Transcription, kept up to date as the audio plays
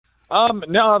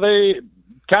No, they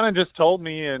kind of just told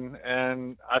me, and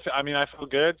I mean, I feel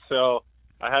good, so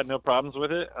I had no problems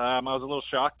with it. I was a little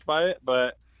shocked by it,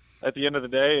 but at the end of the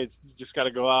day, it's you just got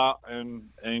to go out and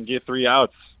get 3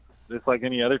 outs. It's like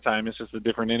any other time. It's just a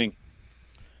different inning.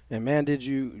 And, man, did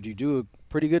you do a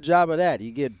pretty good job of that?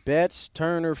 You get Betts,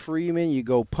 Turner, Freeman. You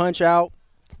go punch out,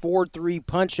 4-3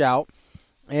 punch out,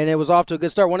 and it was off to a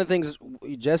good start. One of the things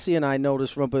Jesse and I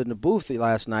noticed from up in the booth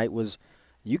last night was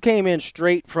you came in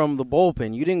straight from the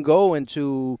bullpen. You didn't go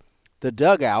into the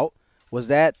dugout. Was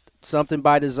that something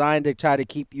by design to try to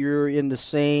keep you in the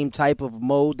same type of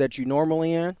mode that you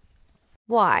normally in?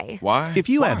 Why? If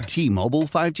you have T-Mobile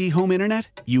 5G home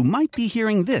internet, you might be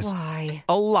hearing this Why?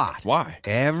 a lot.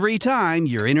 Every time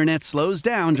your internet slows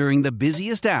down during the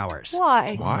busiest hours.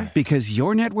 Why? Because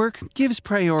your network gives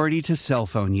priority to cell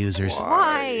phone users.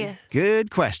 Why?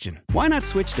 Good question. Why not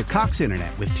switch to Cox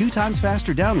Internet with 2 times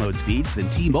faster download speeds than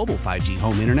T-Mobile 5G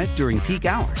home internet during peak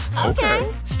hours? Okay.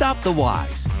 Stop the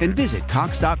whys and visit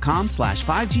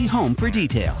cox.com/5G home for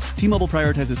details. T-Mobile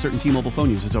prioritizes certain T-Mobile phone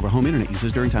users over home internet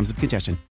users during times of congestion.